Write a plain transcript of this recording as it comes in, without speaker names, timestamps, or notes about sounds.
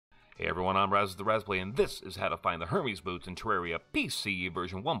Hey everyone, I'm Raz the Raspberry, and this is how to find the Hermes boots in Terraria PC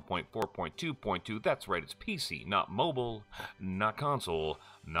version 1.4.2.2. That's right, it's PC, not mobile, not console,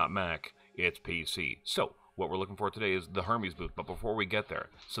 not Mac, it's PC. So, what we're looking for today is the Hermes boot, but before we get there,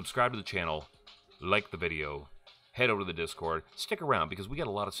 subscribe to the channel, like the video, head over to the Discord, stick around because we got a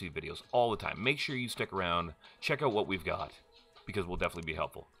lot of seed videos all the time. Make sure you stick around, check out what we've got, because we'll definitely be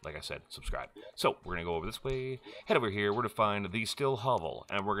helpful. Like I said, subscribe. So, we're going to go over this way, head over here, we're going to find the still hovel,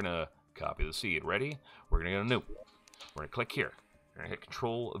 and we're going to copy the seed. Ready? We're going to go to new. We're going to click here. We're going to hit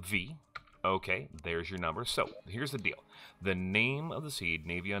Control V. Okay, there's your number. So, here's the deal. The name of the seed,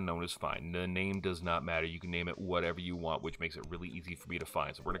 Navy Unknown, is fine. The name does not matter. You can name it whatever you want, which makes it really easy for me to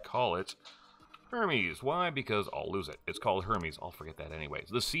find. So, we're going to call it Hermes. Why? Because I'll lose it. It's called Hermes. I'll forget that anyways.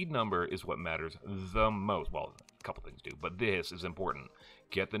 The seed number is what matters the most. Well, a couple things do, but this is important.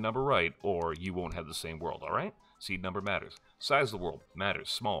 Get the number right, or you won't have the same world, alright? Seed number matters. Size of the world matters.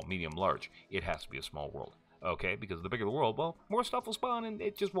 Small, medium, large. It has to be a small world. Okay? Because the bigger the world, well, more stuff will spawn, and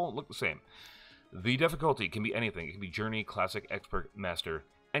it just won't look the same. The difficulty can be anything. It can be Journey, Classic, Expert, Master.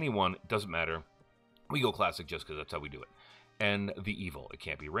 Anyone, doesn't matter. We go Classic just because that's how we do it. And the evil. It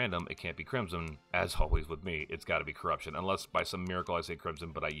can't be random. It can't be Crimson. As always with me, it's got to be Corruption. Unless by some miracle I say Crimson,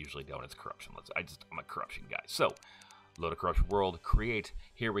 but I usually don't. It's Corruption. I'm a Corruption guy. So, load a Corruption world. Create.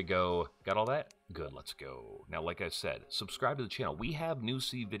 Here we go. Got all that? Good. Let's go. Now, like I said, subscribe to the channel. We have new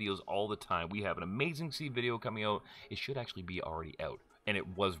seed videos all the time. We have an amazing seed video coming out. It should actually be already out. And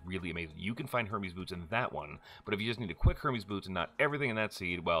it was really amazing. You can find Hermes boots in that one. But if you just need a quick Hermes boots and not everything in that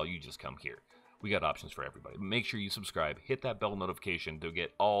seed, well, you just come here. We got options for everybody. Make sure you subscribe. Hit that bell notification to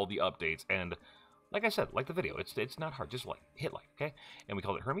get all the updates. And like I said, like the video. It's not hard. Just like. Hit like, okay? And we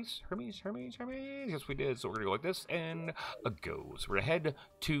called it Hermes. Hermes, Hermes, Hermes. Yes, we did. So we're going to go like this. And a go. So we're going to head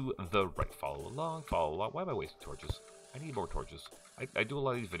to the right. Follow along. Follow along. Why am I wasting torches? I need more torches. I do a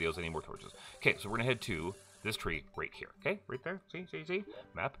lot of these videos. I need more torches. Okay, so we're going to head to this tree right here. Okay? Right there. See?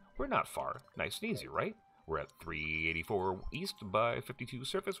 Map. We're not far. Nice and easy, right? We're at 384 east by 52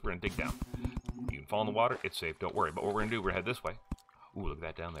 surface. We're going to dig down. You can fall in the water. It's safe. Don't worry. But what we're going to do, we're going to head this way. Ooh, look at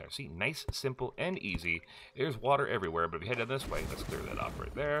that down there. See? Nice, simple, and easy. There's water everywhere, but if you head down this way, let's clear that off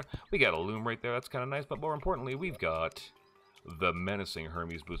right there. We got a loom right there. That's kind of nice. But more importantly, we've got the menacing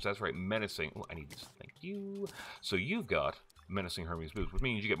Hermes boots. That's right, menacing. Oh, I need this. Thank you. So you've got menacing Hermes boots, which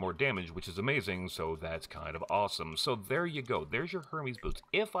means you get more damage, which is amazing, so that's kind of awesome. So there you go. There's your Hermes boots.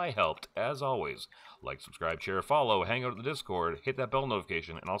 If I helped, as always, like, subscribe, share, follow, hang out at the Discord, hit that bell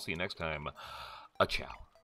notification, and I'll see you next time. A ciao.